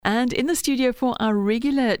And in the studio for our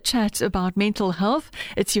regular chat about mental health,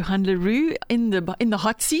 it's Johan Le Roux in the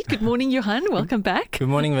hot seat. Good morning, Johan. Welcome back. Good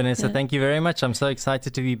morning, Vanessa. Thank you very much. I'm so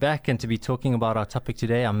excited to be back and to be talking about our topic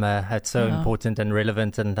today. It's so important and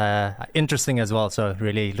relevant and interesting as well. So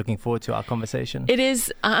really looking forward to our conversation. It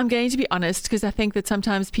is. I'm going to be honest, because I think that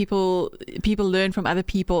sometimes people learn from other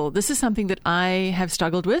people. This is something that I have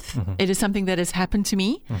struggled with. Mm-hmm. It is something that has happened to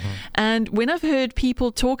me. Mm-hmm. And when I've heard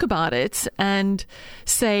people talk about it and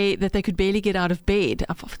say that they could barely get out of bed,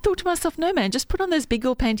 I've thought to myself, no man, just put on those big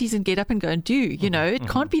girl panties and get up and go and do. You know, it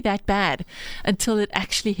can't be that bad until it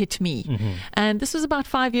actually hit me. Mm-hmm. And this was about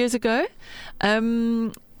 5 years ago.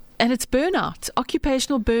 And it's burnout,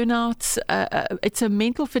 occupational burnout. It's a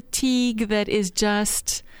mental fatigue that is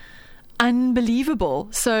just unbelievable.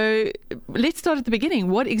 So let's start at the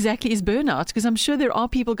beginning. What exactly is burnout? Because I'm sure there are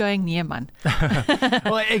people going, "Nee man."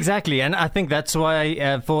 Well, exactly. And I think that's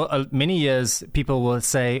why for many years people will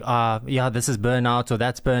say, yeah, this is burnout or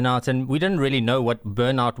that's burnout. And we didn't really know what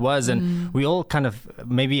burnout was. And we all kind of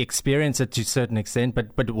maybe experience it to a certain extent.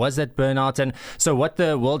 But was that burnout? And so what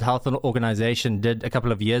the World Health Organization did a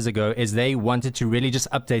couple of years ago is they wanted to really just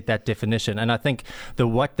update that definition. And I think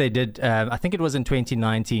what they did, I think it was in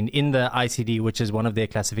 2019 in the ICD, which is one of their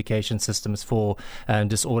classification systems for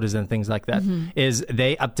disorders and things like that, is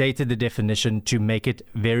they updated the definition to make it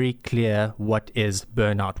very clear what is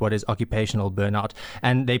burnout, what is occupational burnout.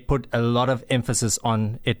 And they put a lot of emphasis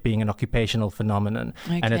on it being an occupational phenomenon.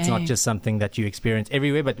 Okay. And it's not just something that you experience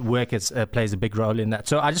everywhere, but work plays a big role in that.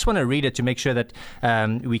 So I just want to read it to make sure that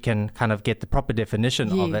we can kind of get the proper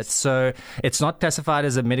definition of it. So it's not classified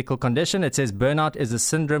as a medical condition. It says burnout is a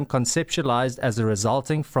syndrome conceptualized as a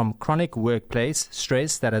resulting from chronic workplace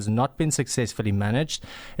stress that has not been successfully managed.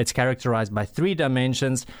 It's characterized by 3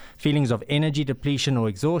 dimensions: feelings of energy depletion or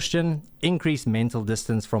exhaustion, increased mental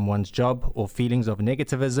distance from one's job, or feelings of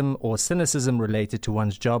negativism or cynicism related to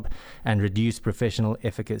one's job, and reduced professional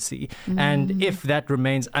efficacy. And if that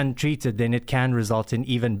remains untreated, then it can result in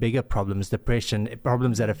even bigger problems, depression,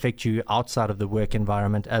 problems that affect you outside of the work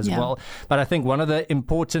environment as well. But I think one of the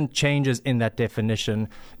important changes in that definition,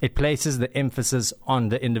 it places the emphasis on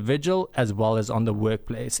the individual as well as on the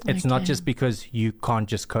workplace. It's not just because you can't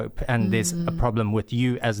just cope and there's a problem with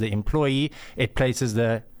you as the employee. It places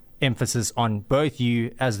the emphasis on both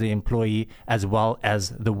you as the employee as well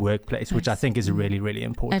as the workplace, which I think is really, really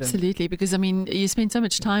important. Absolutely, because I mean, you spend so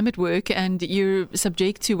much time at work and you're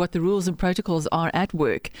subject to what the rules and protocols are at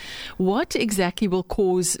work. What exactly will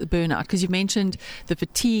cause burnout? Because you mentioned the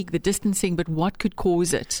fatigue, the distancing, but what could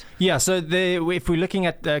cause it? Yeah, so if we're looking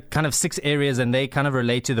at kind of 6 areas, and they kind of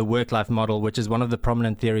relate to the work-life model, which is one of the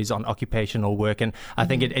prominent theories on occupational work, and I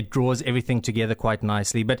think it draws everything together quite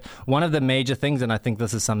nicely. But one of the major things, and I think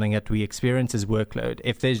this is something that we experience, is workload.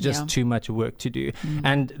 If there's just too much work to do.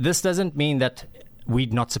 And this doesn't mean that we're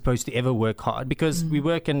not supposed to ever work hard, because we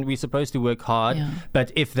work and we're supposed to work hard,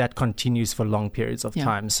 but if that continues for long periods of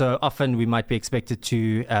time. So often we might be expected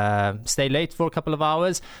to stay late for a couple of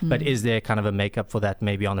hours, but is there kind of a makeup for that?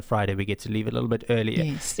 Maybe on a Friday we get to leave a little bit earlier.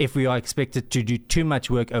 Yes. If we are expected to do too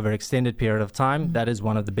much work over an extended period of time, that is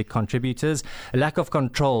one of the big contributors. A lack of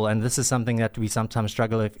control, and this is something that we sometimes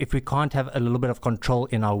struggle with. If we can't have a little bit of control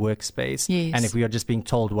in our workspace, and if we are just being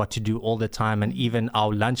told what to do all the time, and even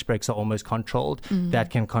our lunch breaks are almost controlled,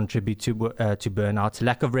 that can contribute to burnout.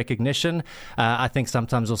 Lack of recognition. I think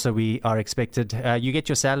sometimes also we are expected, you get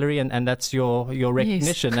your salary and that's your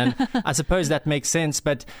recognition. And I suppose that makes sense.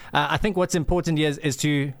 But I think what's important here is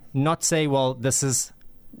to not say, well, this is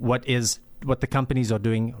what the companies are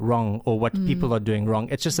doing wrong or what people are doing wrong.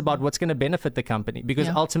 It's just about what's going to benefit the company, because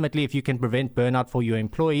ultimately if you can prevent burnout for your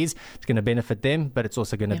employees, it's going to benefit them, but it's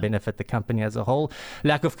also going to benefit the company as a whole.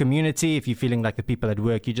 Lack of community. If you're feeling like the people at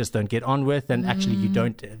work you just don't get on with, and actually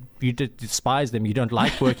you despise them, you don't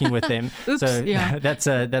like working with them. So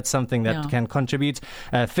that's something that can contribute.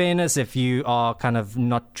 Fairness. If you are kind of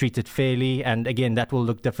not treated fairly, and again that will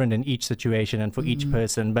look different in each situation and for each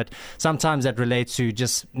person, but sometimes that relates to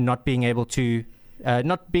just not being able to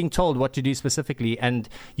not being told what to do specifically, and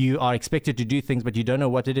you are expected to do things but you don't know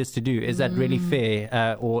what it is to do. Is that really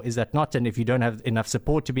fair, or is that not? And if you don't have enough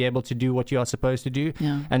support to be able to do what you are supposed to do.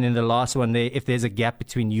 And then the last one there, if there's a gap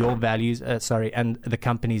between your values and the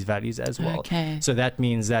company's values as well. So that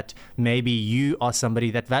means that maybe you are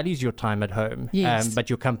somebody that values your time at home,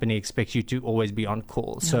 but your company expects you to always be on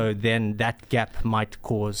call. So then that gap might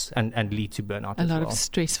cause and lead to burnout a lot of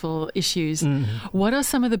stressful issues. What are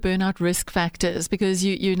some of the burnout risk factors? because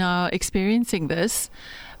you're now experiencing this.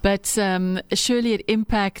 But surely it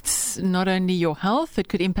impacts not only your health, it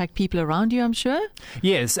could impact people around you, I'm sure.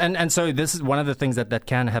 Yes, and so this is one of the things that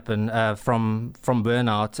can happen from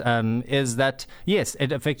burnout is that, yes,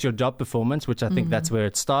 it affects your job performance, which I think that's where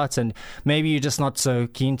it starts. And maybe you're just not so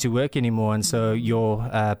keen to work anymore. And so your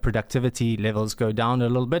productivity levels go down a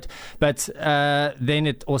little bit. But then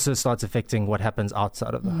it also starts affecting what happens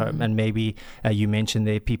outside of the home. And maybe you mentioned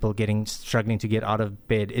there people struggling to get out of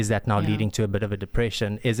bed. Is that now leading to a bit of a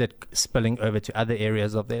depression? Is it spilling over to other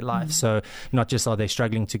areas of their life? So not just are they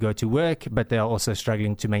struggling to go to work, but they are also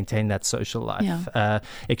struggling to maintain that social life.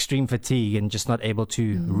 Extreme fatigue and just not able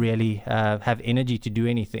to really have energy to do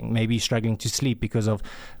anything. Maybe struggling to sleep because of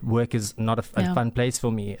work is not a fun place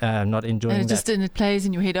for me, not enjoying that. And it plays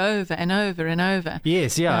in your head over and over and over.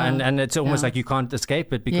 Yes, and it's almost like you can't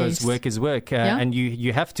escape it because work is work, and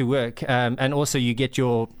you have to work. And also you get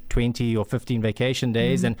your 20 or 15 vacation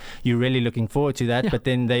days and you're really looking forward to that, but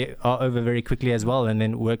then they are over very quickly as well, and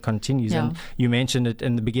then work continues. And you mentioned it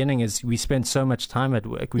in the beginning, is we spend so much time at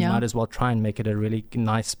work, we might as well try and make it a really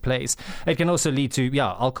nice place. It can also lead to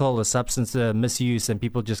alcohol or substance misuse, and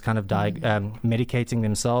people just kind of medicating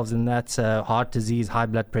themselves in that, heart disease, high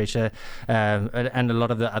blood pressure, and a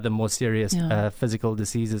lot of the other more serious physical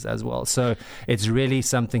diseases as well. So it's really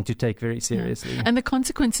something to take very seriously. And the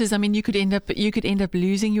consequences, I mean, you could end up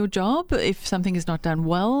losing your job if something is not done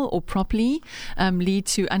well or properly, lead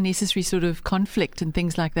to unnecessary sort of conflict and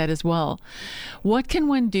things like that as well. What can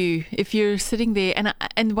one do if you're sitting there?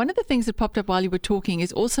 And one of the things that popped up while you were talking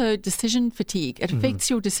is also decision fatigue. It affects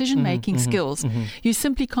your decision-making skills. You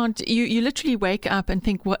simply can't, you literally wake up and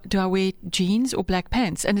think, what do I wear, jeans or black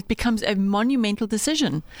pants? And it becomes a monumental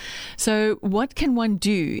decision. So what can one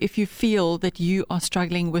do if you feel that you are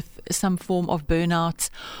struggling with some form of burnout,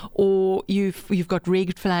 or you've got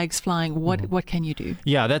red flags flying? What can you do?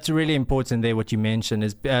 Yeah, that's really important there. What you mentioned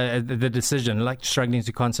is the decision, like struggling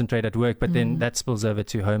to concentrate at work, but then that spills over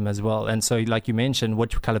to home as well. And so, like you mentioned,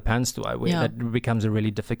 what color pants do I wear? That becomes a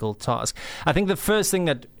really difficult task. I think the first thing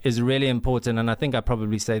that is really important, and I think I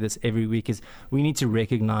probably say this every week, is we need to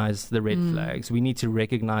recognize the red flags. We need to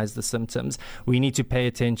recognize the symptoms. We need to pay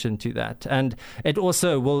attention to that. And it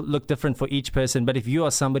also will look different for each person. But if you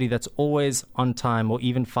are somebody that's always on time or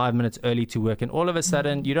even 5 minutes early to work, and all of a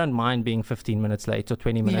sudden you don't mind being 15 minutes late or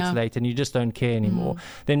 20 minutes late, and you just don't care anymore,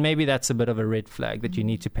 then maybe that's a bit of a red flag that you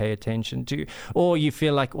need to pay attention to. Or you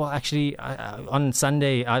feel like, well, actually, on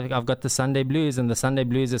Sunday, I've got the Sunday blues, and the Sunday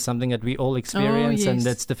blues is something that we all experience, and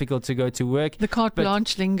it's difficult to go to work. The carte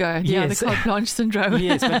blanche lingo. The carte blanche syndrome.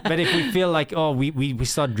 Yes, but if we feel like, we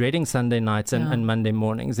start dreading Sunday nights and Monday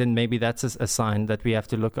mornings, then maybe that's a sign that we have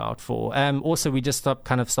to look out for. Also, we just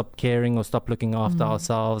stop caring or stop looking after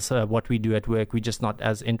ourselves, what we do at work. We're just not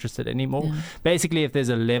as interested anymore. Basically, if there's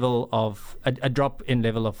a drop in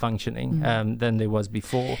level of functioning than there was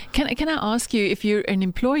before. Can I ask you, if you're an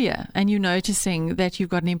employer and you're noticing that you've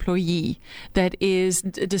got an employee that is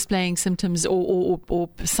displaying symptoms or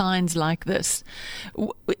signs like this,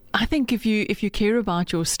 I think if you care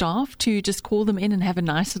about your staff, to just call them in and have a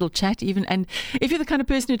nice little chat, even. And if you're the kind of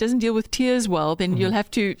person who doesn't deal with tears well, then you'll have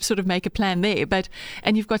to sort of make a plan there.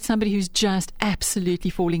 And you've got somebody who's just absolutely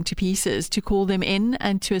falling to pieces, to call them in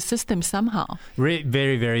and to assist them somehow.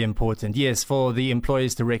 Very, very important. Yes, for the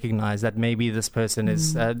employees to recognize that maybe this person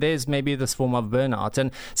is, there's maybe this form of burnout.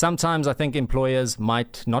 And sometimes I think employers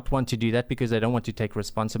might not want to do that because they don't want to take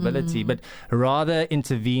responsibility, but rather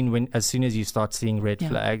intervene as soon as you start seeing red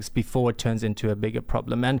flags before it turns into a bigger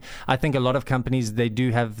problem. And I think a lot of companies, they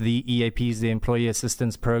do have the EAPs, the employee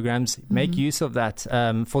assistance programs. Make use of that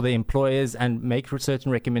for the employers and make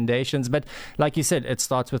certain recommendations. But like you said, it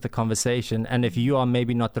starts with a conversation. And if you are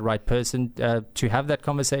maybe not the right person to have that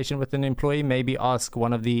conversation with an employee, maybe ask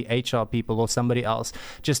one of the HR people or somebody else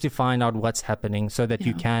just to find out what's happening so that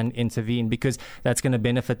you can intervene, because that's going to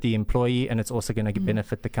benefit the employee and it's also going to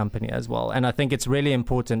benefit the company as well. And I think it's really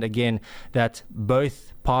important, again, that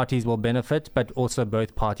both parties will benefit, but also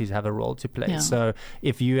both parties have a role to play. So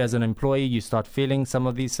if you as an employee, you start feeling some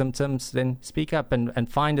of these symptoms, then speak up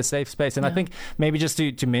and find a safe space. And I think maybe just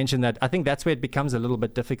to mention that, I think that's where it becomes a little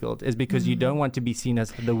bit difficult, is because you don't want to be seen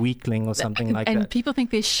as the weakling or something like that. And people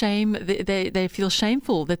think there's shame, they feel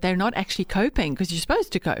shameful that they're not actually coping, because you're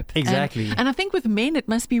supposed to cope. Exactly. And I think with men, it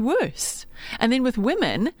must be worse. And then with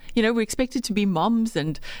women, we're expected to be moms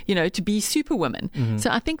and, to be superwomen.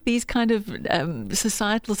 So I think these kind of societal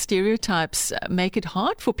societal stereotypes make it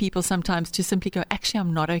hard for people sometimes to simply go, actually,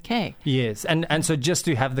 I'm not okay. Yes, and so just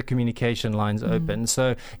to have the communication lines open.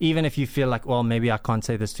 So even if you feel like, well, maybe I can't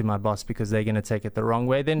say this to my boss because they're going to take it the wrong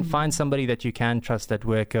way, then find somebody that you can trust at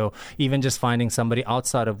work, or even just finding somebody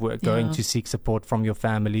outside of work, going to seek support from your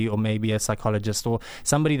family, or maybe a psychologist or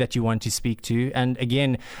somebody that you want to speak to. And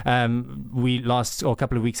again, a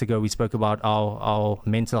couple of weeks ago, we spoke about our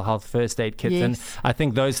mental health first aid kits. Yes. And I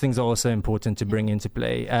think those things are also important to bring into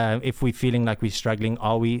play. If we're feeling like we're struggling,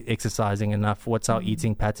 are we exercising enough? What's our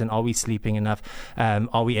eating pattern? Are we sleeping enough?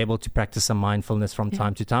 Are we able to practice some mindfulness from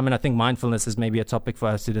time to time? And I think mindfulness is maybe a topic for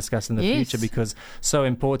us to discuss in the future, because so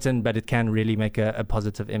important, but it can really make a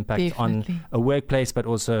positive impact on a workplace, but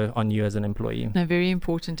also on you as an employee. A very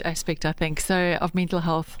important aspect, I think, so of mental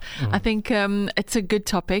health. I think it's a good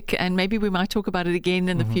topic, and maybe we might talk about it again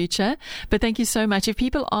in the future. But thank you so much. If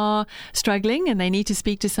people are struggling and they need to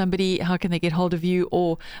speak to somebody, how can they get hold of you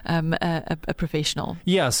or a professional?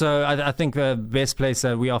 Yeah, so I think the best place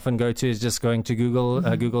that we often go to is just going to Google,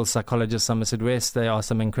 Google Psychologist Somerset West. There are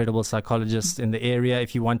some incredible psychologists in the area.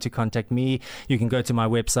 If you want to contact me, you can go to my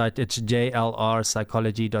website. It's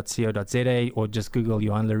jlrpsychology.co.za, or just Google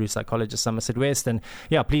Johan Leroux Psychologist Somerset West. And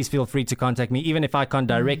yeah, please feel free to contact me. Even if I can't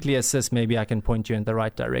directly assist, maybe I can point you in the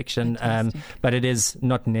right direction. But it is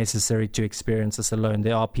not necessary to experience this alone.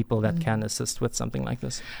 There are people that can assist with something like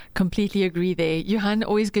this. Completely agree there. Johan,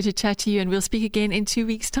 always good to chat to you, and we'll speak again in 2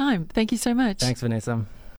 weeks' time. Thank you so much. Thanks, Vanessa.